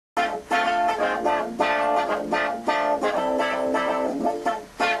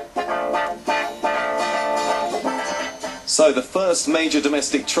So the first major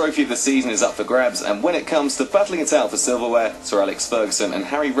domestic trophy of the season is up for grabs, and when it comes to battling it out for silverware, Sir Alex Ferguson and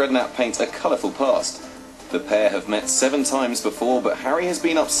Harry Redknapp paint a colourful past. The pair have met 7 times before, but Harry has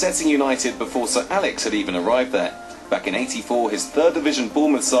been upsetting United before Sir Alex had even arrived there. Back in '84, his 3rd Division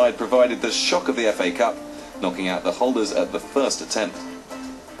Bournemouth side provided the shock of the FA Cup, knocking out the holders at the first attempt.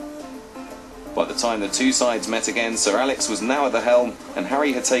 By the time the two sides met again, Sir Alex was now at the helm, and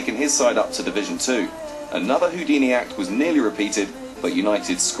Harry had taken his side up to Division 2. Another Houdini act was nearly repeated, but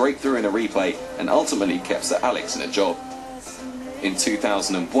United scraped through in a replay and ultimately kept Sir Alex in a job. In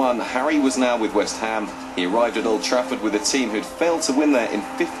 2001, Harry was now with West Ham. He arrived at Old Trafford with a team who'd failed to win there in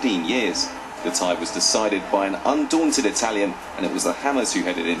 15 years. The tie was decided by an undaunted Italian, and it was the Hammers who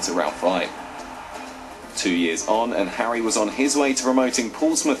headed into round 5. 2 years on, and Harry was on his way to promoting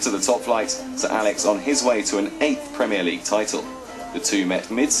Portsmouth to the top flight, Sir Alex on his way to an 8th Premier League title. The two met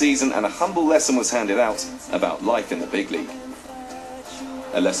mid-season, and a humble lesson was handed out about life in the big league.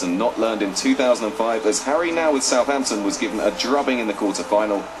 A lesson not learned in 2005, as Harry, now with Southampton, was given a drubbing in the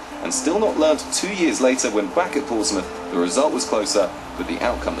quarter-final, and still not learned 2 years later when back at Portsmouth the result was closer, but the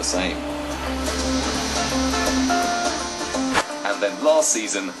outcome the same. And then last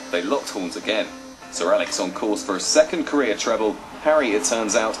season they locked horns again. Sir Alex on course for a 2nd career treble, Harry, it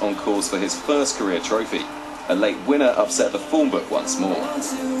turns out, on course for his 1st career trophy. A late winner upset the form book once more.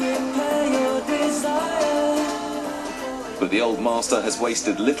 But the old master has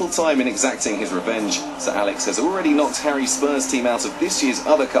wasted little time in exacting his revenge. Sir Alex has already knocked Harry's Spurs team out of this year's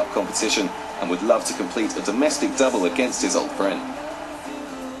other cup competition and would love to complete a domestic double against his old friend.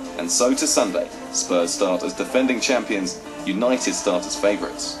 And so to Sunday, Spurs start as defending champions, United start as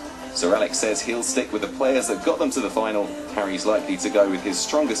favourites. Sir Alex says he'll stick with the players that got them to the final. Harry's likely to go with his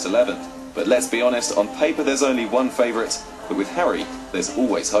strongest 11. But let's be honest, on paper there's only one favourite, but with Harry there's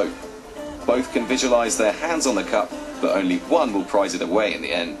always hope. Both can visualise their hands on the cup, but only one will prize it away in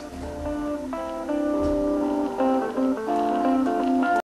the end.